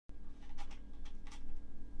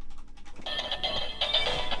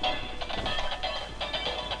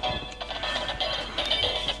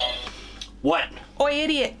What? Oi,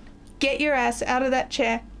 idiot! Get your ass out of that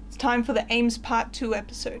chair. It's time for the A.I.M.S Part 2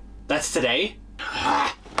 episode. That's today?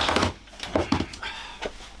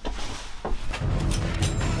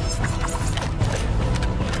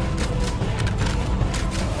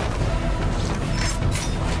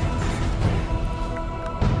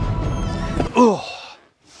 Oh.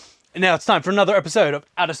 And now it's time for another episode of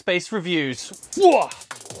Outer Space Reviews. Whoa.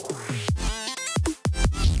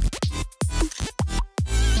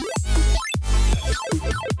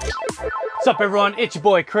 What's up everyone, it's your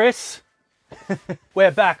boy Chris. We're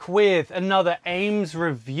back with another A.I.M.S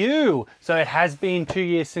review. So it has been 2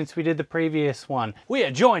 years since we did the previous one. We are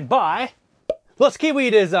joined by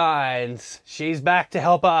LostKiwiDesigns. She's back to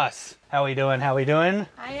help us. How we doing? How we doing?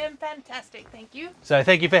 I am fantastic, thank you. So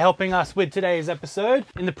thank you for helping us with today's episode.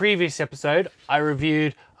 In the previous episode, I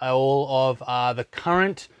reviewed all of the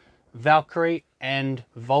current Valkyrie and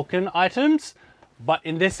Vulcan items. But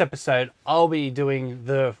in this episode, I'll be doing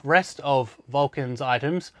the rest of Vulcan's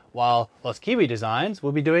items, while LostKiwiDesigns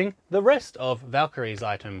will be doing the rest of Valkyrie's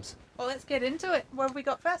items. Well, let's get into it. What have we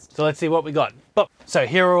got first? So let's see what we got. So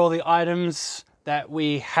here are all the items that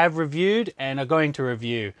we have reviewed and are going to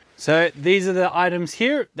review. So these are the items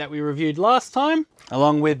here that we reviewed last time,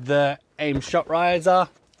 along with the A.I.M.S Shot Riser.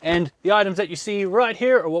 And the items that you see right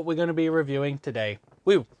here are what we're going to be reviewing today.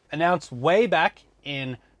 We announced way back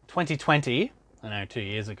in 2020, I know, 2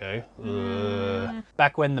 years ago,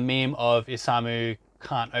 back when the meme of Isamu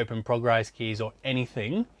can't open Progrise keys or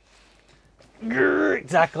anything.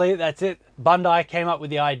 Exactly, that's it. Bandai came up with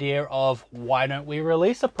the idea of, why don't we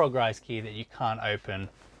release a Progrise key that you can't open?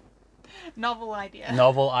 Novel idea.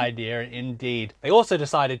 Novel idea indeed. They also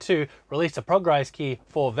decided to release a Progrise key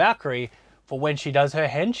for Valkyrie for when she does her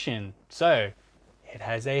Henshin. So it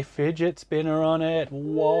has a fidget spinner on it.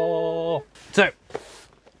 Whoa. So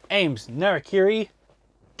A.I.M.S Narakiri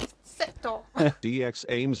Seto. DX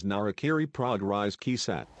A.I.M.S Narakiri Progrise key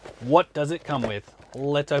set. What does it come with?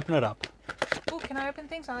 Let's open it up. Oh, can I open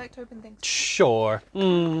things? I like to open things. Sure.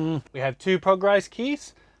 We have 2 Progrise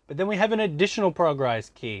keys, but then we have an additional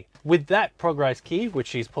Progrise key. With that Progrise key, which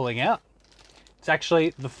she's pulling out, it's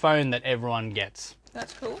actually the phone that everyone gets.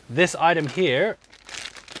 That's cool. This item here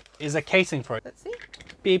is a casing for it. Let's see.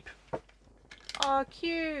 Beep. Oh,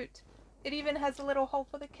 cute. It even has a little hole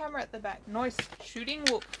for the camera at the back. Nice. Shooting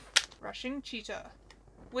wolf. Rushing cheetah.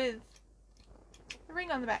 With a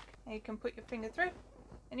ring on the back. And you can put your finger through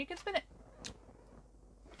and you can spin it.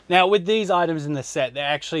 Now with these items in the set, they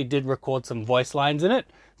actually did record some voice lines in it.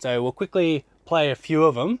 So we'll quickly play a few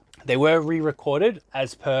of them. They were re-recorded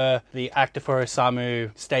as per the actor for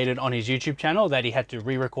Isamu stated on his YouTube channel that he had to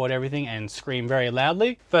re-record everything and scream very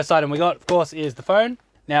loudly. First item we got, of course, is the phone.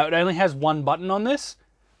 Now it only has one button on this.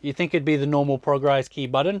 You'd think it'd be the normal Progrise key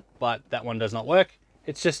button, but that one does not work.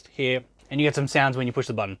 It's just here, and you get some sounds when you push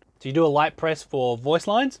the button. So you do a light press for voice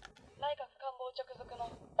lines.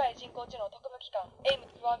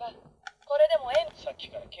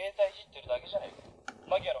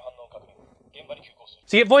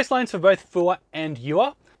 So you get voice lines for both Fuwa and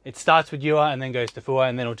Yua. It starts with Yua and then goes to Fuwa,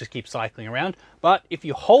 and then it'll just keep cycling around. But if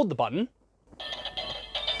you hold the button,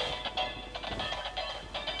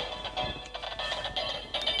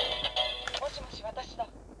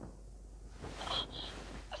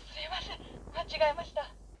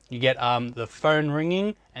 you get the phone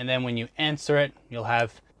ringing, and then when you answer it, you'll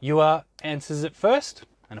have Yua answers it first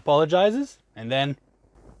and apologizes, and then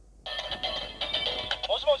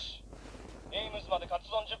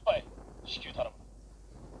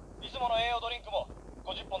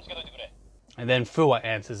Fuwa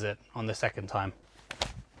answers it on the second time.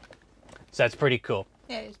 So that's pretty cool.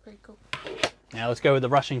 Yeah, it's pretty cool. Now let's go with the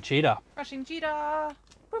rushing cheetah. Rushing cheetah.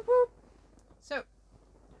 Boop, boop. So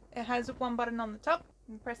it has one button on the top.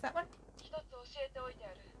 You press that one.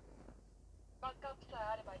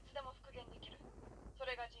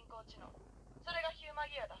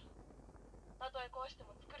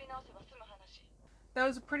 That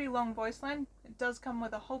was a pretty long voice line. It does come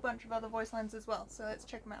with a whole bunch of other voice lines as well, so let's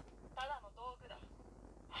check them out.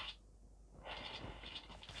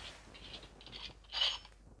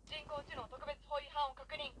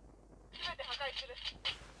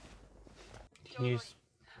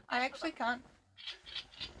 I actually can't.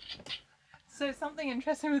 So something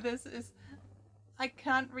interesting with this is I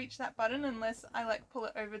can't reach that button unless I like pull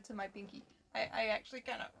it over to my pinky. I actually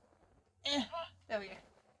cannot. There we go.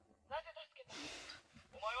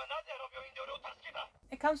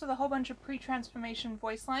 It comes with a whole bunch of pre-transformation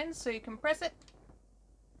voice lines, so you can press it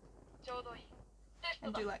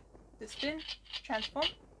and do like the spin, transform.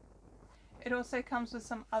 It also comes with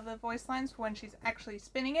some other voice lines for when she's actually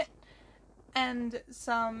spinning it. and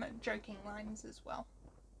some joking lines as well.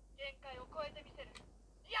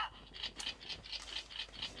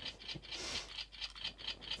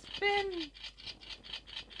 Spin!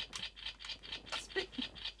 Spin!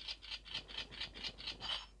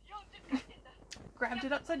 Grabbed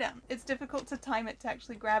it upside down. It's difficult to time it to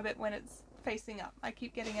actually grab it when it's facing up. I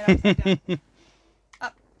keep getting it upside down.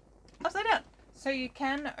 Up. Upside down. So you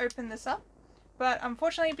can open this up, but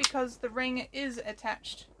unfortunately because the ring is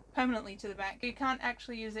attached permanently to the back, you can't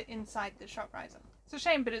actually use it inside the shot riser. It's a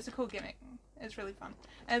shame, but it's a cool gimmick. It's really fun.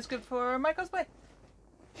 And it's good for my cosplay.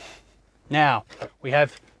 Now, we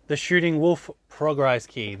have the Shooting Wolf Progrise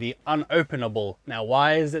key, the unopenable. Now,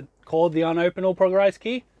 why is it called the unopenable Progrise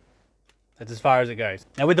key? That's as far as it goes.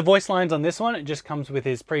 Now, with the voice lines on this one, it just comes with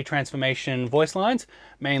his pre-transformation voice lines,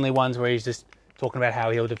 mainly ones where he's just talking about how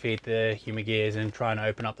he'll defeat the Humagears and trying to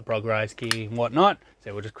open up the Progrise key and whatnot.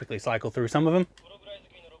 So we'll just quickly cycle through some of them.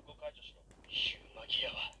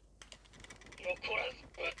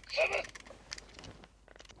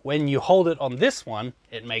 When you hold it on this one,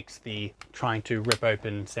 it makes the trying to rip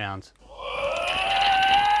open sounds.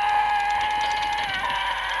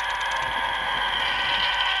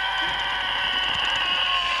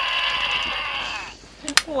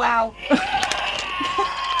 Wow.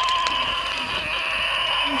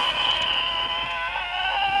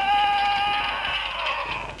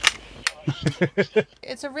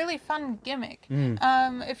 It's a really fun gimmick.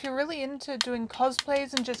 If you're really into doing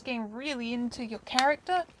cosplays and just getting really into your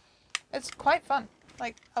character, it's quite fun.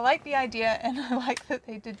 Like, I like the idea, and I like that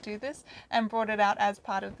they did do this and brought it out as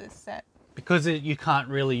part of this set. Because you can't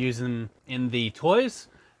really use them in the toys,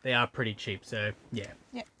 they are pretty cheap. So yeah,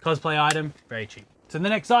 cosplay item, very cheap. So the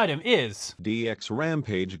next item is DX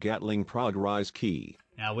Rampage Gatling Progrise Key.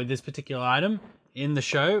 Now with this particular item, in the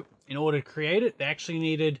show, in order to create it, they actually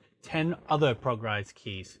needed 10 other Progrise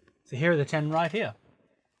keys. So here are the 10 right here.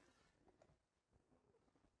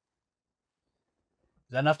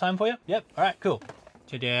 Is that enough time for you? Yep, all right, cool.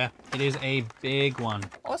 Ta-da. It is a big one.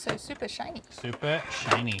 Also super shiny. Super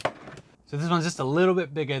shiny. So this one's just a little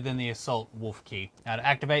bit bigger than the Assault Wolf key. Now to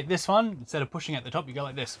activate this one, instead of pushing at the top, you go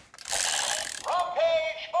like this.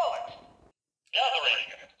 Rampage bullet. Gathering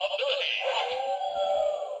ability.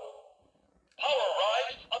 Power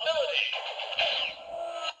ride ability.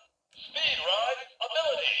 Speed ride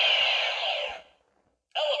ability.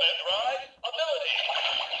 Element ride ability.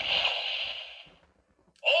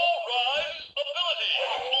 All rides ability.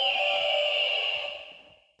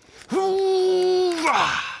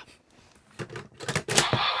 Hoorah!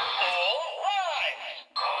 All rides.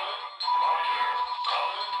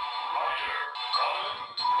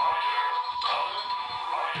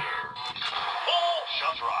 Full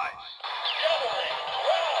shot rides. Gathering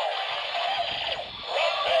round.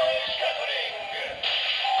 Rampage gathering.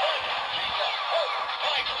 Cheetah, Hulk,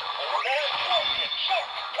 Tiger, Overman, Scorpion, Shark,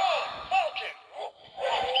 Cow, Vulcan.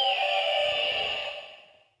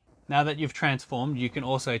 Now that you've transformed, you can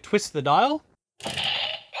also twist the dial. Power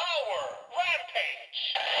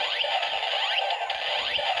rampage.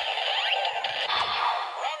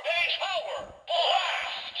 Rampage power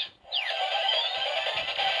blast.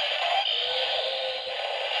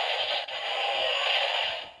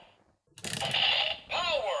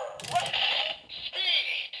 Power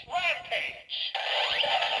speed rampage.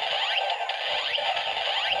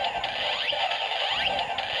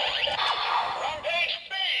 Rampage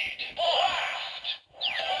speed blast.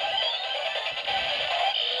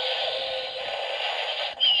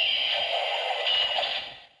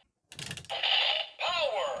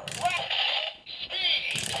 Power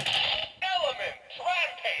speed element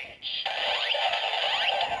rampage.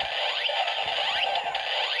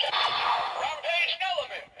 Rampage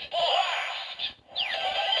element blast.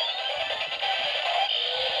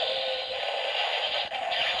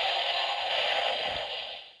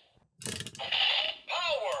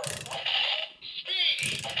 Power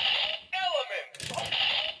speed element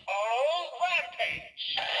all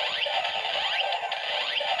rampage.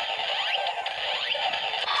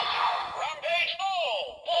 Rampage all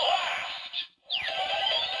blast.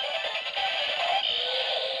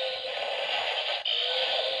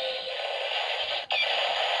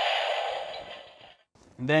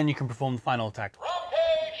 And then you can perform the final attack.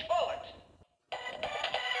 Rampage bullet.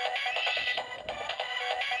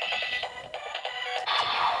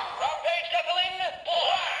 Rampage Gatling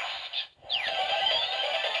blast.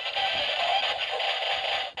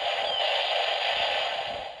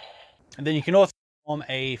 And then you can also perform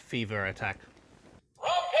a fever attack.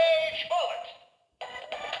 Rampage bullet.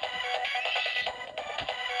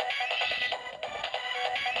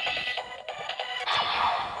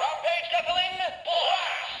 Rampage Gatling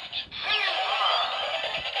blast.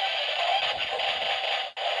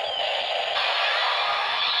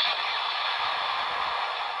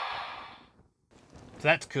 So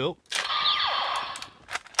that's cool.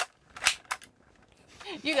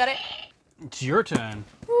 You got it. It's your turn.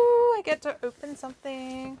 Woo, I get to open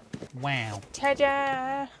something. Wow.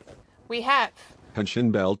 Ta-da! We have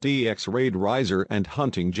Henshin Belt DX Raid Riser and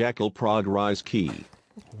Hunting Jackal Progrise Key.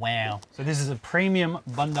 Wow. So this is a premium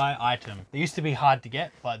Bandai item. They used to be hard to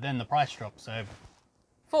get, but then the price dropped, so...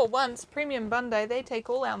 For once, Premium Bandai, they take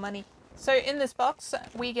all our money. So in this box,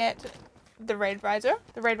 we get the Raid Riser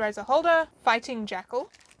holder, Fighting Jackal,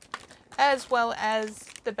 as well as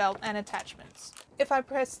the belt and attachments. If I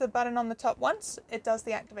press the button on the top once, it does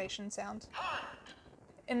the activation sound.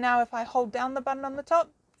 And now if I hold down the button on the top,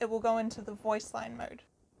 it will go into the voice line mode.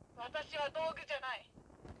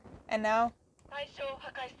 And now...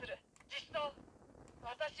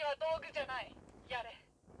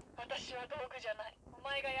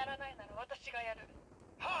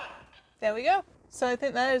 There we go. So I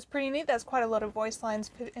think that is pretty neat. There's quite a lot of voice lines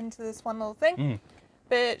put into this one little thing.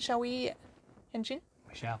 But shall we, Henshin?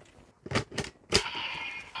 We shall.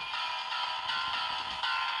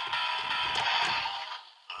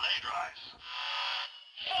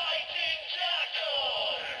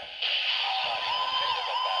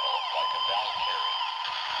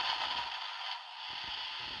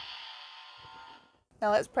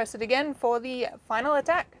 Now let's press it again for the final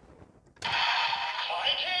attack.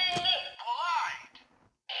 Fighting Glide.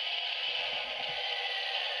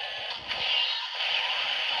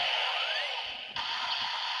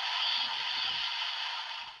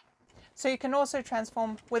 So you can also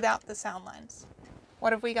transform without the sound lines.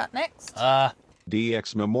 What have we got next?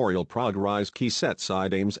 DX Memorial Progrise Key Set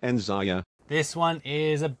Side A.I.M.S and Zaya. This one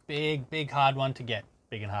is a big hard one to get.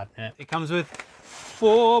 Big and hard. It comes with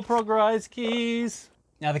 4 Progrise keys.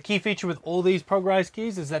 Now the key feature with all these Progrise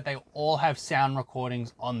keys is that they all have sound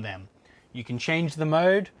recordings on them. You can change the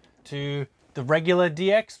mode to the regular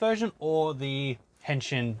DX version or the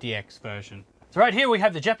Henshin DX version. So right here we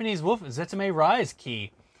have the Japanese wolf Zetsume Rise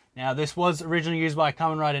key. Now this was originally used by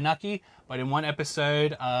Kamen Rider Naki, but in one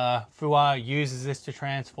episode Fuwa uses this to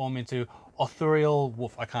transform into Authorial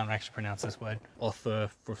Wolf. I can't actually pronounce this word.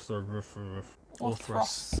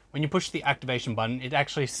 Orthros. When you push the activation button, it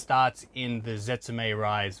actually starts in the Zetsume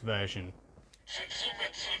Rise version.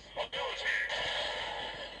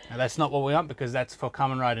 Now that's not what we want because that's for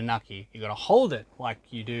Kamen Rider Naki. You gotta hold it like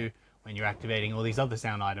you do when you're activating all these other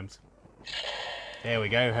sound items. There we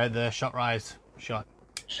go, heard the shot rise shot.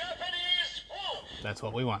 Japanese wolf. That's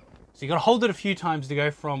what we want. So you gotta hold it a few times to go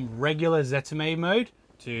from regular Zetsume mode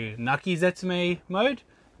to Naki Zetsume mode,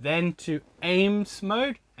 then to A.I.M.S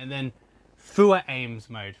mode, and then Fuwa A.I.M.S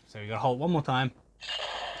mode. So you gotta hold it one more time.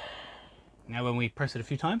 Now when we press it a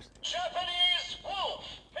few times, Japanese wolf.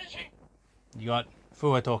 you got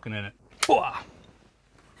Fuwa talking in it. Fuwa!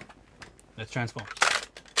 Let's transform. Authorize.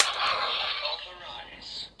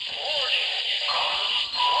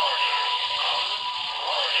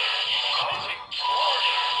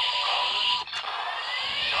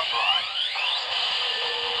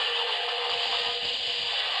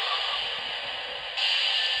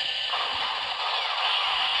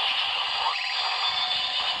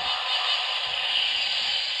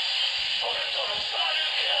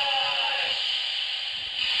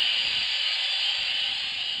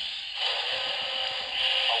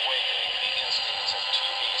 Awakening the instincts of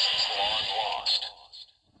two beasts long lost.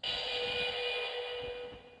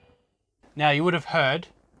 Now you would have heard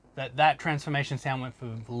that that transformation sound went for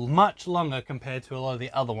much longer compared to a lot of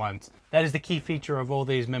the other ones. That is the key feature of all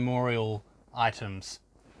these memorial items.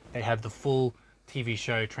 They have the full TV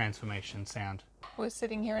show transformation sound. We're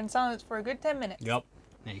sitting here in silence for a good 10 minutes. Yep.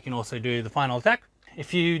 Now you can also do the final attack.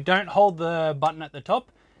 If you don't hold the button at the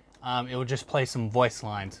top, it will just play some voice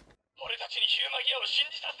lines. 俺たちにヒューマギアを信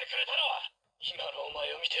じさせてくれたのは今のお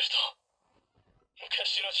前を見てると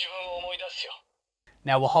昔の自分を思い出すよ。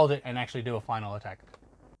 Now we'll hold it and actually do a final attack.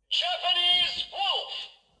 Japanese wolf.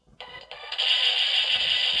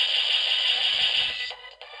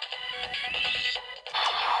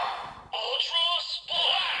 Ultros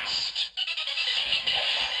blast.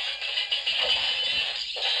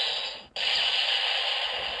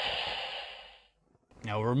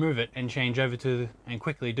 Now we'll remove it and change over to and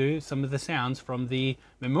quickly do some of the sounds from the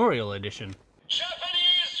Memorial Edition.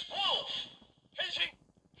 Japanese wolf. 変身。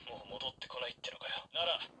もう戻ってこないってのかよ。な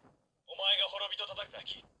ら、お前が滅びと叩くな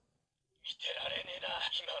き。見てられねえな。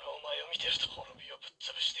今のお前を見てると滅びをぶっ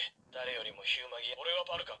潰して。誰よりもヒューマギア。俺は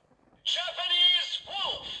バルカ。Japanese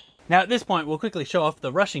wolf. Now at this point we'll quickly show off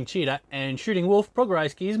the Rushing Cheetah and Shooting Wolf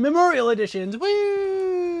Progrise Keys Memorial Editions.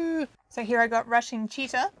 Woo! So here I got Rushing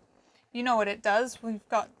Cheetah. You know what it does. We've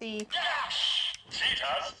got the...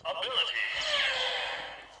 Cheetah's abilities.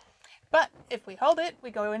 But If we hold it,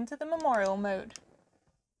 we go into the memorial mode.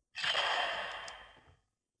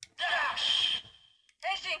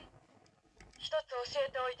 変身。一つ教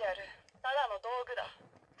えておいてやる。ただの道具だ。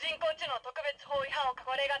人工知能特別法違反を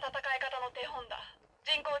これが戦い方の手本だ。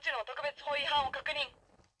人工知能特別法違反を確認。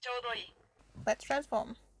ちょうどいい。 Let's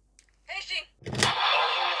transform. 変身。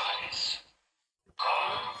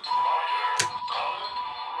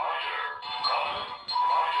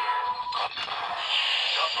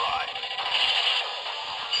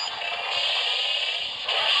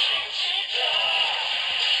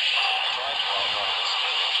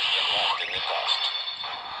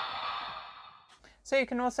 So you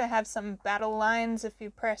can also have some battle lines if you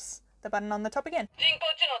press the button on the top again. 人工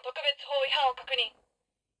知能特別法違反を確認。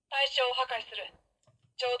対象を破壊する。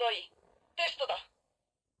ちょうどいい。テストだ。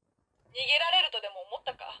逃げられるとでも思っ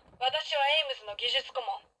たか。私はA.I.M.Sの技術顧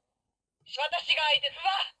問。私が相手す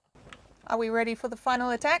わ。 Are we ready for the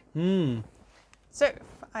final attack? So if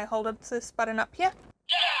I hold up this button up here.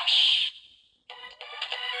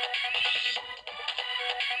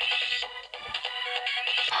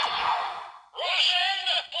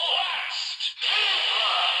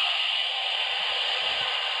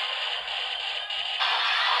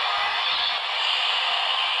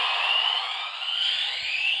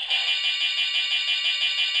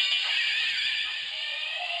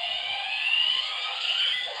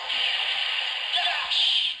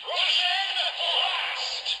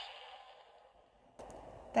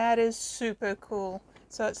 That is super cool.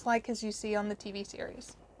 So it's like as you see on the TV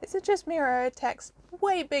series. Is it just me or are attacks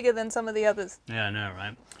way bigger than some of the others? Yeah, I know,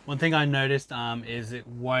 right? One thing I noticed is it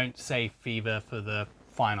won't say fever for the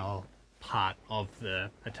final part of the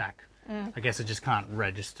attack. I guess it just can't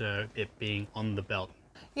register it being on the belt.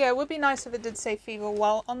 Yeah, it would be nice if it did say fever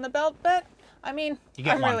while on the belt, but I mean,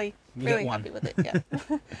 I'm really happy with it, yeah.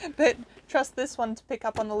 But trust this one to pick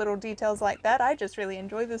up on the little details like that. I just really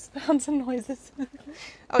enjoy the sounds and noises.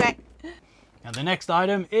 Okay. Now the next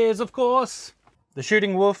item is, of course, the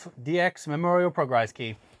Shooting Wolf DX Memorial Progrise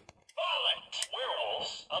Key. Violent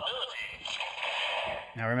werewolf's ability.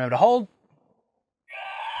 Now remember to hold.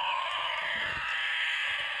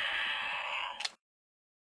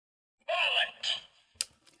 Violent.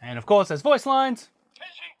 And of course, there's voice lines.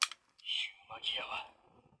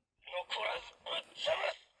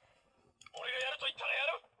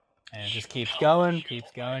 And it just keeps going,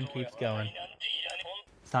 keeps going, keeps going.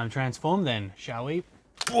 It's time to transform then, shall we?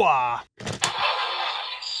 Bwah!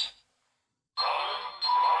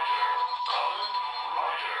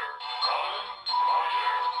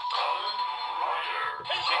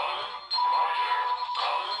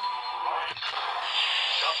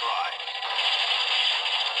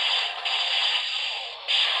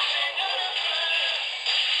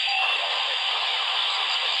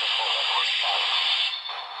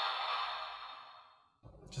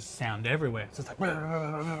 Just sound everywhere. It's just like...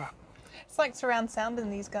 It's like surround sound in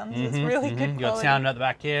these guns. It's really good quality. You got sound at the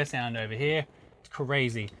back here, sound over here. It's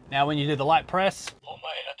crazy. Now when you do the light press...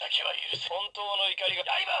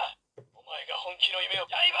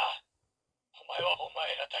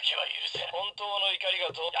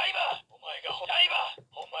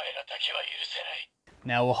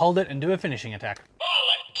 Now we'll hold it and do a finishing attack.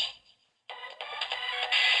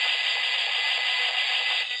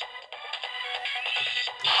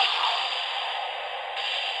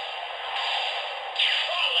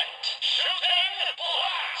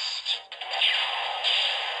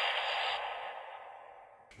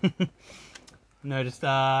 Noticed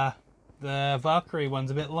the Valkyrie one's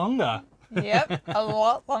a bit longer. Yep, a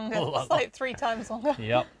lot longer. It's like 3 times longer.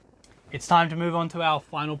 Yep. It's time to move on to our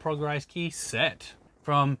final Progrise key set.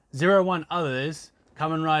 From Zero-One Others,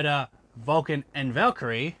 Kamen Rider, Vulcan and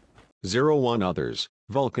Valkyrie. Zero-One Others,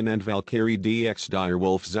 Vulcan and Valkyrie DX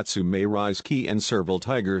Direwolf Zetsume Rise Key and Serval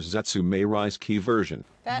Tiger Zetsume Rise Key version.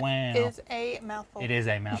 That Wow. is a mouthful. It is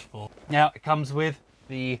a mouthful. Now it comes with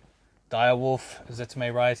the Direwolf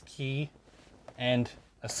Zetsume Rise key and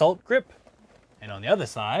Assault grip. And on the other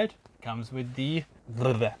side comes with the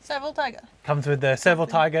Serval Tiger. Comes with the Serval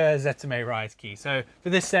Tiger Zetsume Rise key. So for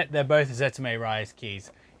this set, they're both Zetsume Rise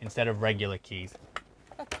keys instead of regular keys.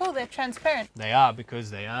 Oh, cool. They're transparent. They are,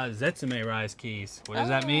 because they are Zetsume Rise keys. What does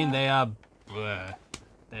that mean? They are...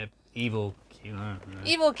 they're evil keys.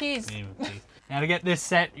 Evil keys. Evil keys. Now to get this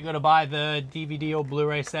set, you got to buy the DVD or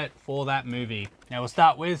Blu-ray set for that movie. Now we'll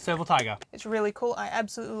start with Serval Tiger. It's really cool. I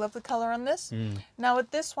absolutely love the color on this. Now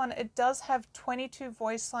with this one, it does have 22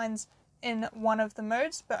 voice lines in one of the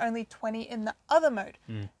modes, but only 20 in the other mode.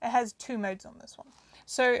 It has 2 modes on this one.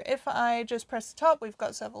 So if I just press the top, we've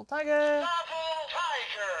got Serval Tiger.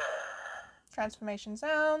 Transformation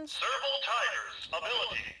sounds. Serval Tiger's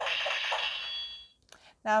ability.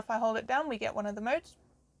 Now if I hold it down, we get one of the modes.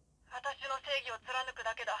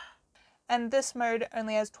 And this mode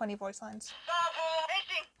only has 20 voice lines.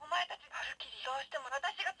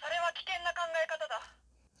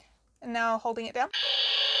 And now holding it down.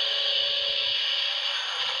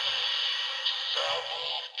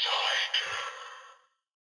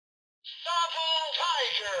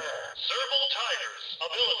 Serval Tiger's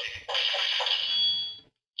ability.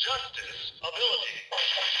 Justice ability.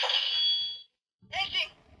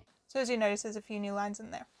 So as you notice, there's a few new lines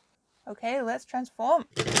in there. Okay, let's transform.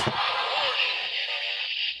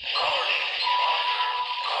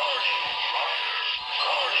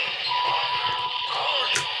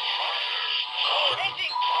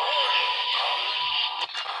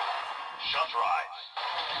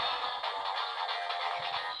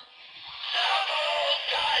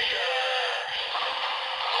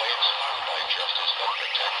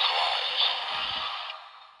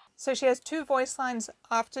 So she has 2 voice lines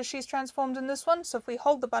after she's transformed in this one, so if we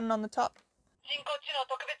hold the button on the top.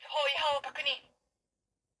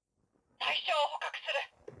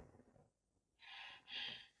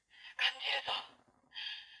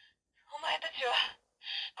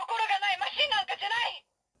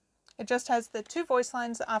 It just has the 2 voice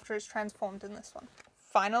lines after it's transformed in this one.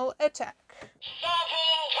 Final attack.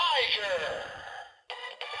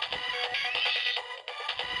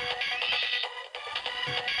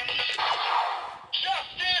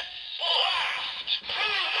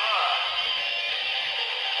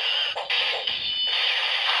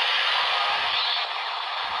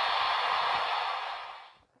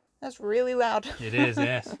 That's really loud. It is,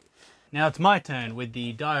 yes. Now it's my turn with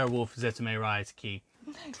the Dire Wolf Zetsume Rise key.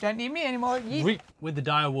 Don't need me anymore. Yeet. With the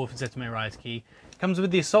Dire Wolf Zetsume Rise key, comes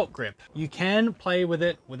with the Assault Grip. You can play with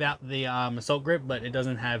it without the Assault Grip, but it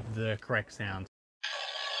doesn't have the correct sound.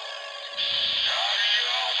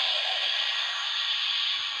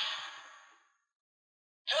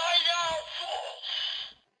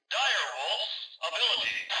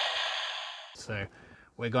 So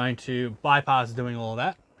we're going to bypass doing all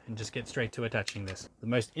that and just get straight to attaching this. The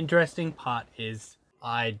most interesting part is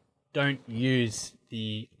I don't use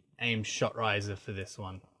the A.I.M Shot Riser for this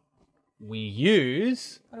one. We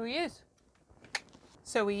use... What do we use?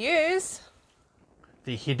 So we use...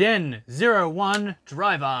 the Hiden Zero-One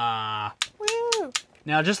Driver. Woo!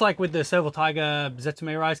 Now, just like with the Serval Tiger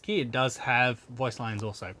Zetsume Rise key, it does have voice lines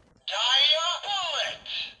also.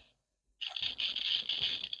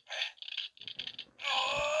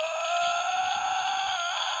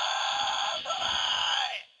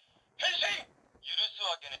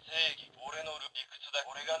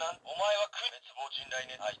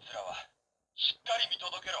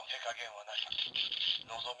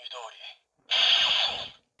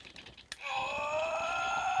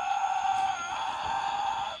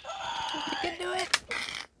 You can do it.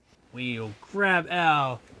 We'll grab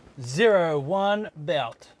our Zero-One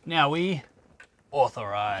belt. Now we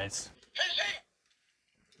authorize.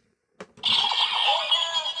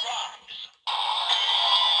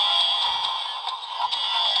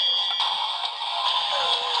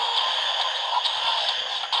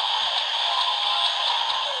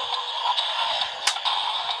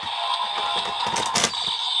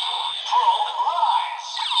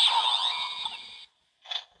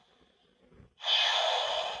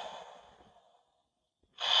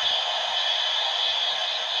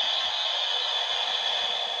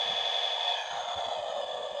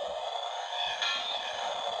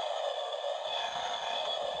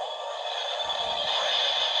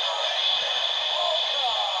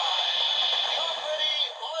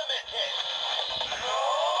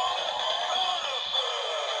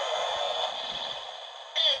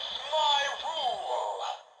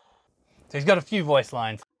 So he's got a few voice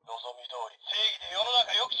lines.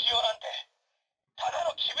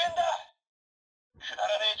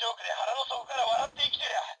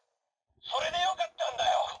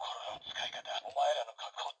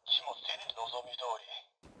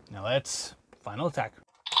 Now let's final attack.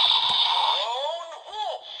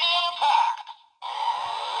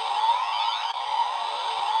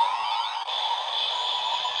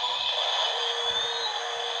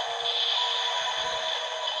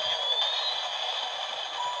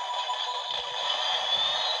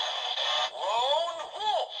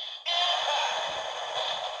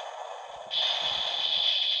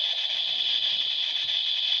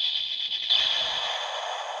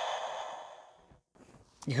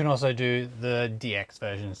 You can also do the DX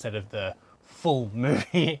version instead of the full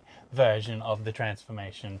movie version of the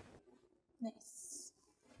transformation. Nice.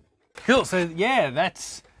 Cool, so yeah,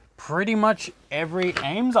 that's pretty much every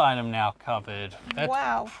A.I.M S item now covered. That's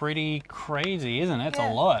Wow. pretty crazy, isn't it? It's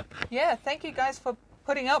Yeah. a lot. Yeah, thank you guys for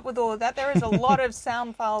putting up with all of that. There is a lot of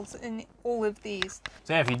sound files in all of these.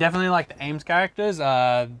 So yeah, if you definitely like the A.I.M.S characters,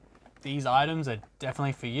 these items are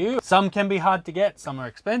definitely for you. Some can be hard to get, some are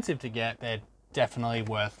expensive to get. They're definitely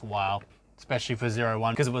worthwhile, especially for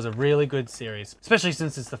Zero-One, because it was a really good series, especially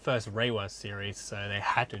since it's the first Reiwa series, so they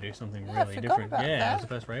had to do something really different. About yeah, that. it was the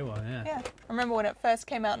first Reiwa, yeah. Yeah, I remember when it first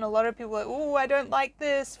came out and a lot of people were like, oh, I don't like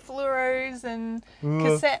this, fluoros and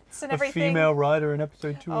cassettes and everything. A female rider in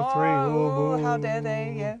episode 2 or 3. Oh, how dare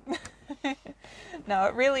they, yeah. No,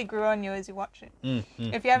 it really grew on you as you watch it.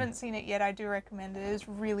 If you haven't seen it yet, I do recommend it. It's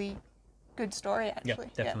really good story, actually.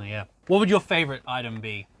 Yeah, definitely, yeah. What would your favorite item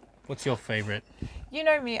be? What's your favorite? You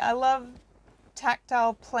know me, I love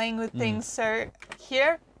tactile playing with things. So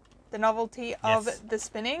here, the novelty of the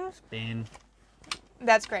spinning. Spin.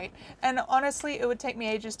 That's great. And honestly, it would take me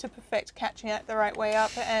ages to perfect catching it the right way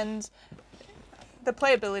up, and the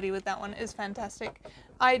playability with that one is fantastic.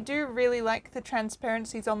 I do really like the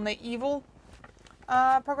transparencies on the evil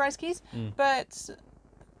Progrise keys, but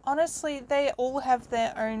honestly, they all have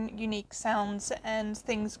their own unique sounds and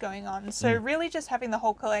things going on. So really just having the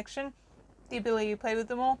whole collection, the ability to play with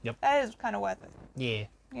them all, that is kind of worth it. Yeah.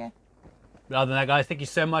 Yeah. But other than that, guys, thank you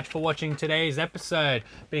so much for watching today's episode.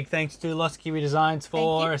 Big thanks to LostKiwiDesigns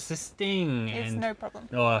for assisting. It's no problem.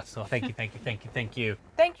 Oh, so thank you, thank you, thank you, thank you.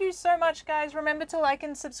 Thank you so much, guys. Remember to like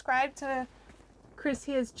and subscribe to Chris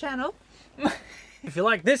here's channel. If you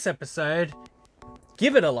like this episode,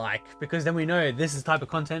 give it a like, because then we know this is the type of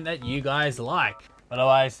content that you guys like.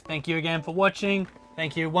 Otherwise, thank you again for watching.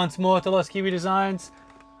 Thank you once more to LostKiwiDesigns.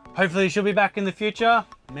 Hopefully she'll be back in the future.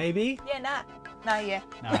 Maybe. Yeah, nah. Nah, yeah.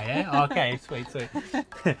 Nah, yeah? Okay, sweet, sweet.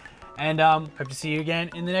 And hope to see you again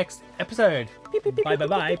in the next episode. Bye, bye,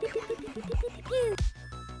 bye.